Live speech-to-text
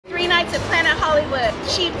nights at Planet Hollywood.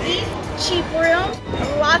 Cheap eat, cheap room,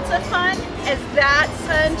 lots of fun as that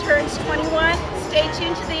son turns 21. Stay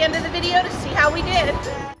tuned to the end of the video to see how we did.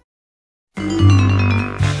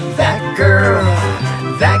 That girl,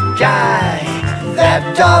 that guy,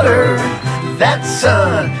 that daughter, that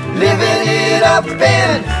son, living it up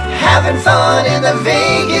and having fun in the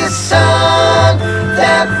Vegas sun.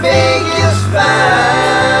 That Vegas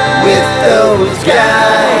vibe with those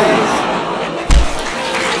guys.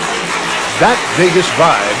 That Vegas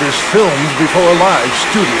vibe is filmed before a live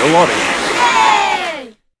studio audience.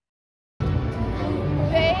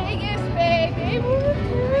 Vegas, baby.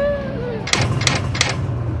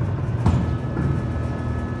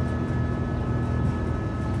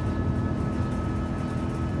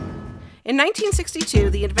 In 1962,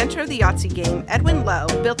 the inventor of the Yahtzee game, Edwin Lowe,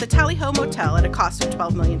 built the Tally-Ho Motel at a cost of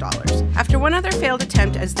 $12 million. After one other failed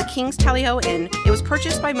attempt as the King's Tally-Ho Inn, it was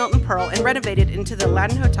purchased by Milton Pearl and renovated into the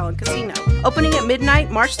Aladdin Hotel and Casino, opening at midnight,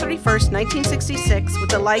 March 31st, 1966,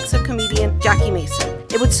 with the likes of comedian Jackie Mason.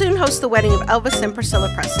 It would soon host the wedding of Elvis and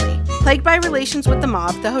Priscilla Presley. Plagued by relations with the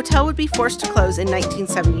mob, the hotel would be forced to close in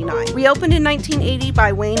 1979. Reopened in 1980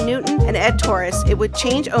 by Wayne Newton and Ed Torres, it would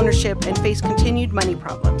change ownership and face continued money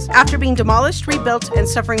problems. After being demolished, rebuilt, and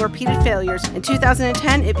suffering repeated failures, in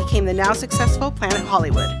 2010 it became the now successful Planet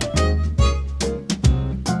Hollywood.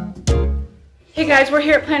 Hey guys, we're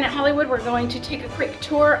here at Planet Hollywood. We're going to take a quick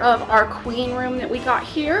tour of our queen room that we got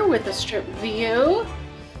here with a strip view.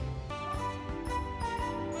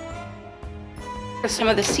 Some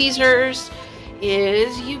of the Caesars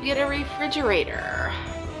is you get a refrigerator.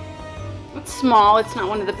 It's small, it's not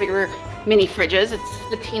one of the bigger mini fridges, it's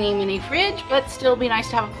the teeny mini fridge, but still be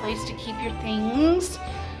nice to have a place to keep your things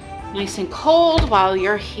nice and cold while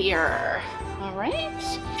you're here. All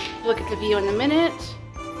right, look at the view in a minute.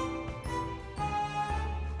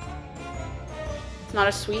 It's not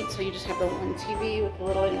a suite, so you just have the one TV with a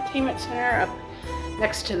little entertainment center up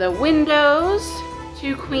next to the windows.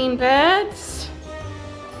 2 queen beds.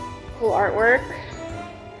 Cool artwork.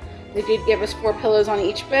 They did give us 4 pillows on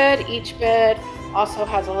each bed. Each bed also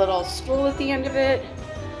has a little stool at the end of it.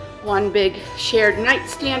 1 big shared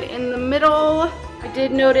nightstand in the middle. I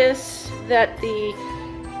did notice that the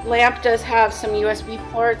lamp does have some USB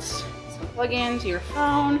ports, some plug-in to your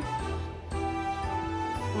phone.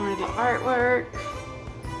 More of the artwork.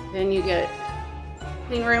 Then you get a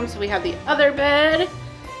clean room, so we have the other bed.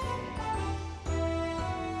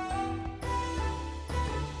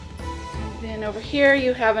 And over here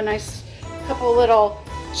you have a nice couple little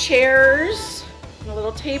chairs and a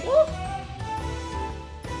little table.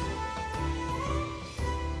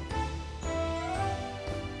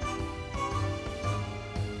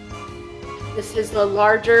 This is the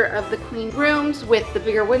larger of the queen rooms with the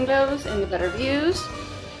bigger windows and the better views.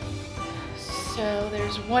 So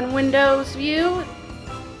there's one window's view.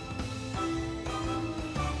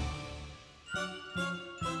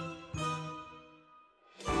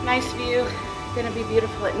 Nice view, gonna be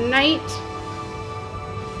beautiful at night.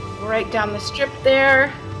 Right down the strip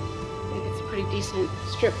there. I think it's a pretty decent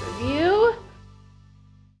strip view.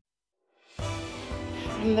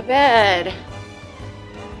 From the bed.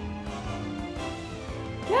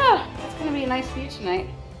 Yeah, it's gonna be a nice view tonight.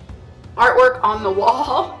 Artwork on the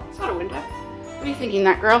wall. It's not a window. What are you thinking,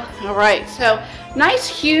 that girl? All right, so nice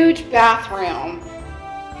huge bathroom.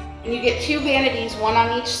 And you get 2 vanities, 1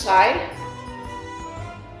 on each side.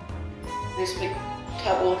 Nice big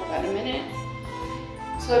tub, we'll look at in a minute.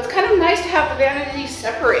 So it's kind of nice to have the vanities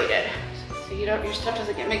separated, so you don't, your stuff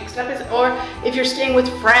doesn't get mixed up. Or if you're staying with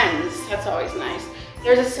friends, that's always nice.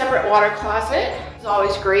 There's a separate water closet. It's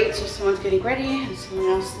always great, so if someone's getting ready and someone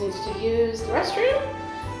else needs to use the restroom,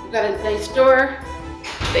 you've got a nice door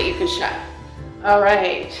that you can shut. All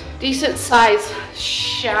right, decent size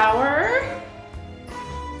shower.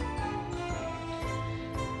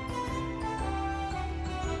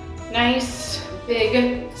 Nice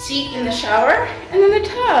big seat in the shower, and then the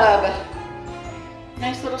tub.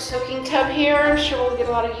 Nice little soaking tub here. I'm sure we'll get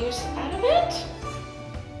a lot of use out of it.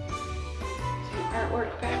 Some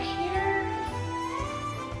artwork back here.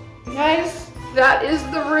 Guys, that is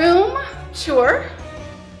the room tour.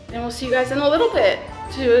 And we'll see you guys in a little bit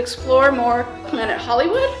to explore more Planet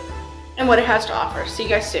Hollywood and what it has to offer. See you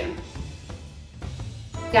guys soon.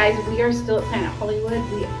 Guys, we are still at Planet Hollywood.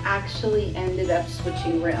 We actually ended up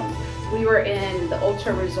switching rooms. We were in the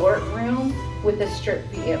Ultra Resort room with a strip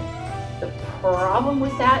view. The problem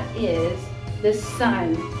with that is the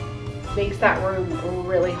sun makes that room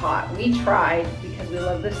really hot. We tried because we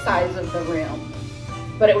love the size of the room,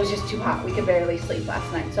 but it was just too hot. We could barely sleep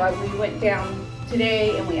last night. So we went down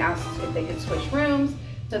today and we asked if they could switch rooms.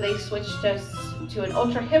 So they switched us to an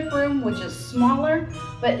ultra hip room, which is smaller,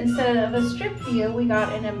 but instead of a strip view, we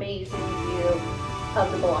got an amazing view of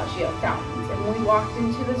the Bellagio fountains. And when we walked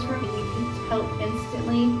into this room, you can tell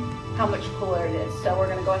instantly how much cooler it is. So we're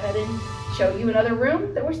gonna go ahead and show you another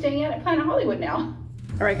room that we're staying at Planet Hollywood now.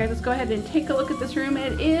 All right guys, let's go ahead and take a look at this room.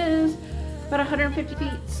 It is about 150 feet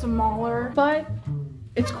smaller, but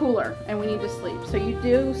it's cooler and we need to sleep. So you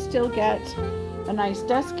do still get a nice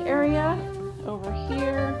desk area over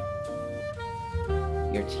here.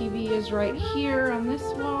 Your TV is right here on this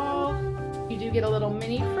wall. You do get a little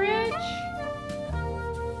mini fridge.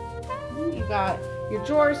 You got your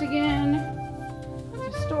drawers again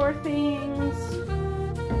to store things.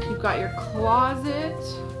 You've got your closet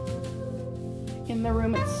in the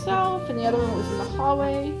room itself, and the other one was in the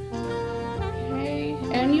hallway. Okay,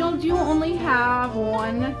 and you do only have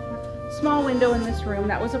one small window in this room.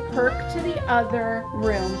 That was a perk to the other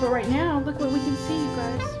room. But right now, look what we can see, you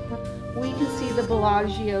guys. We can see the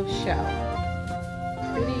Bellagio show.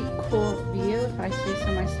 Pretty cool view, if I say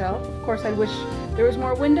so myself. Of course, I wish there was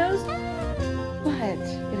more windows, but it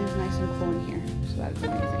is nice and cool in here, so that is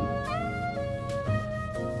amazing.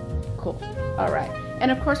 Cool. All right,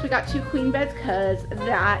 and of course we got 2 queen beds because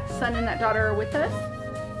that son and that daughter are with us.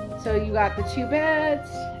 So you got the 2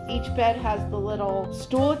 beds. Each bed has the little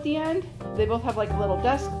stool at the end. They both have like a little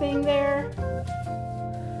desk thing there.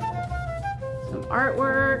 Some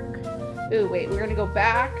artwork. Ooh, wait, we're gonna go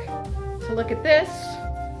back to look at this.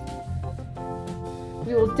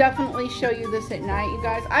 We will definitely show you this at night, you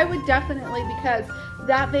guys. I would definitely, because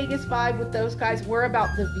that Vegas vibe with those guys were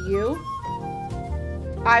about the view.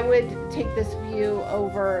 I would take this view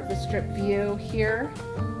over the strip view here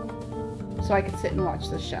so I could sit and watch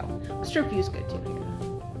the show. The strip view is good too here.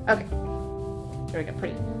 Okay, there we go,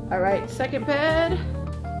 pretty. All right, second bed.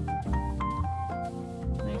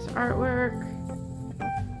 Nice artwork.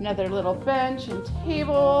 Another little bench and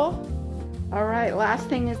table. All right, last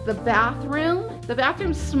thing is the bathroom. The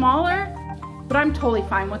bathroom's smaller, but I'm totally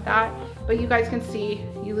fine with that. But you guys can see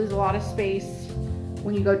you lose a lot of space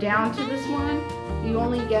when you go down to this one. You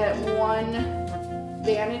only get one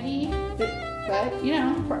vanity, but you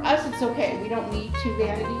know, for us it's okay. We don't need 2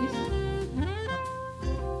 vanities.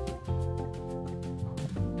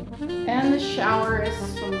 And the shower is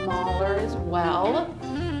smaller as well.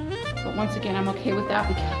 But once again, I'm okay with that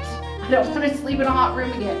because I don't want to sleep in a hot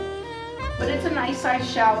room again. But it's a nice size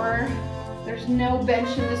shower. There's no bench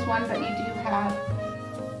in this one, but you do have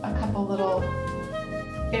a couple little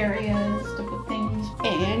areas to put things.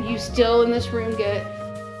 And you still in this room get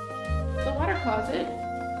the water closet.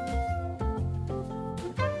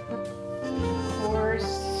 Of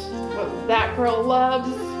course, what that girl loves,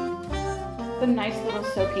 the nice little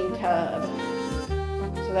soaking tub.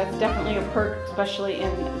 So that's definitely a perk, especially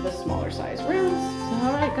in the smaller size rooms. So,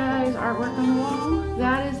 all right guys, artwork on the wall.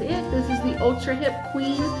 That is it. This is the ultra hip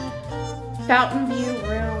queen fountain view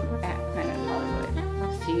room at Planet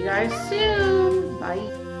Hollywood. See you guys soon. Bye.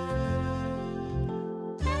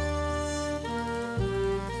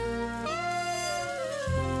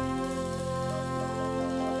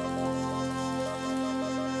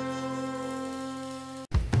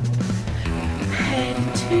 Head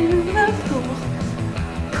to the pool.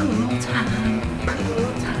 Pool time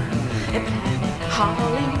at Planet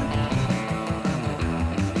Hollywood.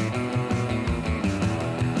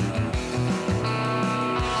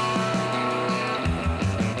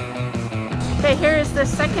 Okay, here is the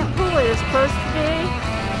second pool. It is closed today.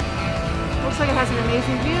 Looks like it has an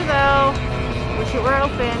amazing view though. Wish it were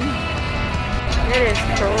open. It is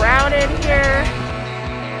crowded here.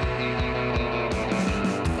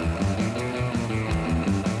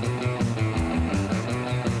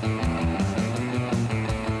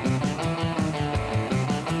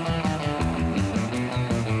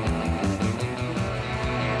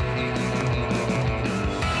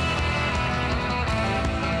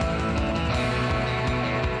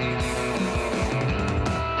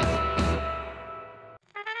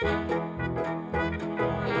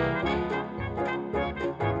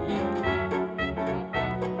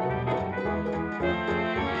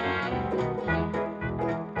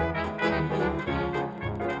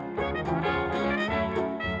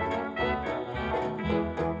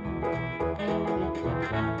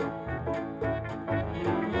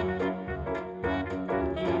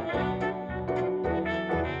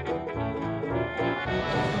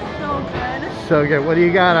 So good. What do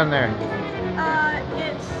you got on there?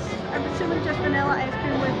 It's, I'm assuming just vanilla ice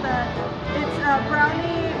cream with it's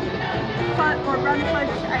brownie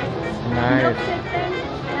fudge ice milkshake thing.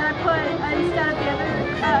 And I put, instead of the other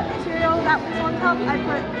cereal that was on top, I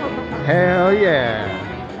put Coca-Cola. Hell yeah.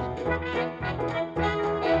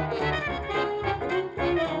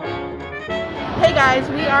 guys,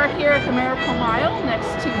 we are here at the Miracle Mile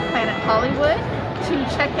next to Planet Hollywood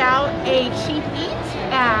to check out a cheap eat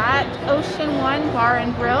at Ocean One Bar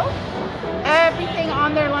and Grill. Everything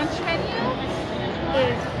on their lunch menu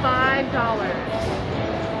is $5.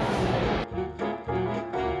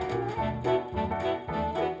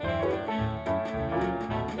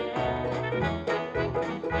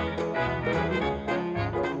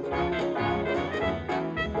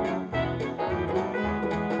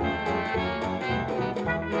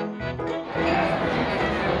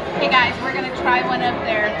 Hey guys, we're gonna try one of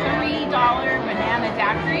their $3 banana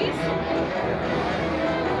daiquiris.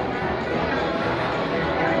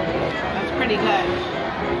 That's pretty good.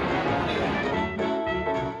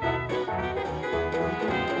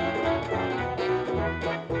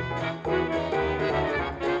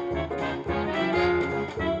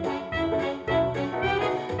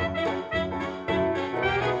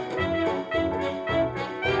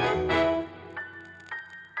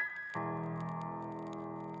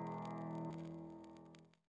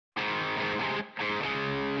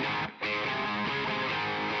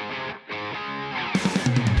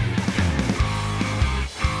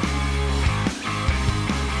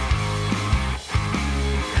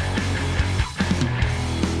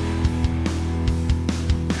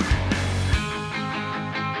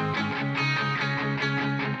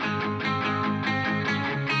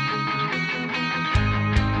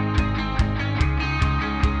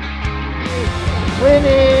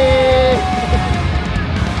 Winning!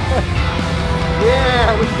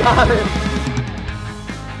 Yeah, we got it!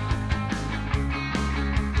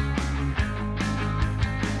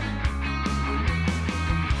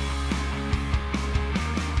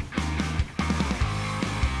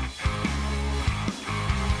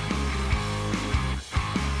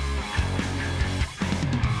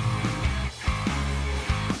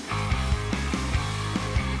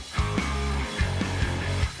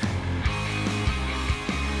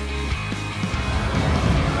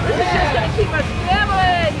 Keep us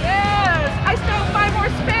gambling, yes! I still have 5 more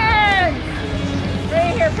spins!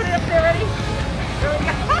 Right here, put it up there, ready? There we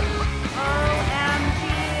go. OMG!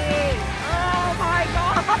 Oh my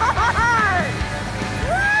god!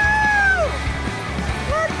 Woo!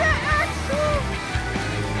 What the actual?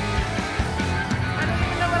 I don't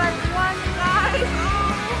even know what I won, you guys!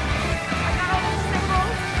 Oh! I got all those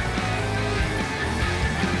symbols.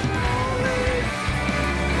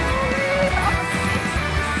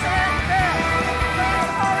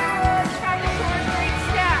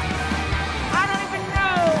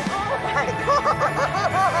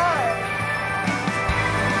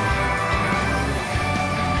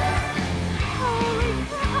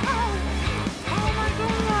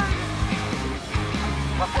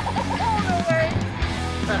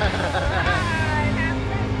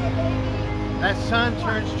 That son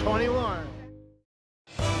turns 21.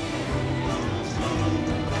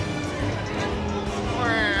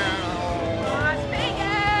 Las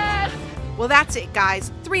Vegas! Well, that's it,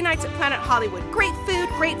 guys. 3 nights at Planet Hollywood. Great food,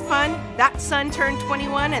 great fun. That son turned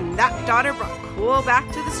 21, and that daughter brought cool back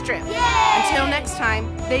to the Strip. Yay! Until next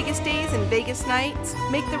time, Vegas days and Vegas nights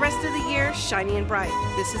make the rest of the year shiny and bright.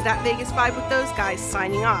 This is That Vegas Vibe with those guys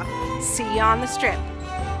signing off. See you on the Strip.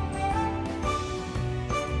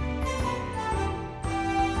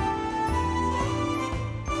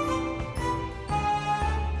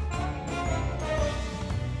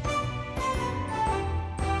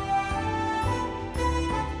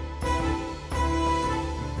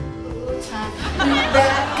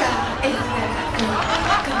 That guy ain't that good.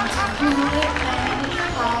 Come to Planet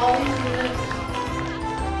Hollywood.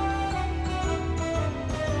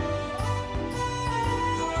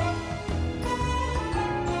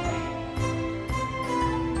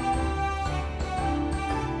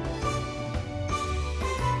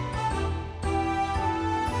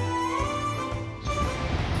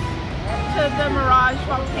 To the Mirage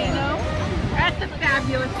Volcano at the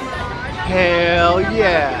fabulous Mirage. Hell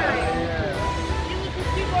yeah!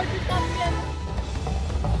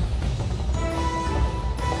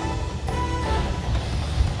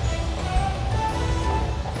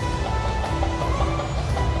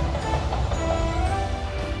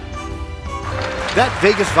 That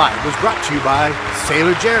Vegas Vibe was brought to you by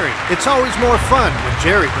Sailor Jerry. It's always more fun when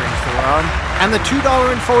Jerry brings the rum. And the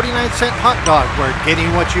 $2.49 hot dog, where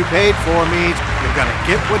getting what you paid for means you're gonna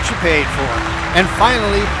get what you paid for. And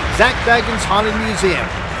finally, Zach Baggins' Haunted Museum.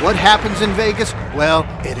 What happens in Vegas? Well,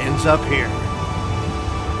 it ends up here.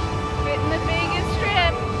 Hitting the Vegas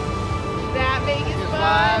Strip. That Vegas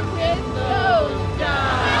Vibe.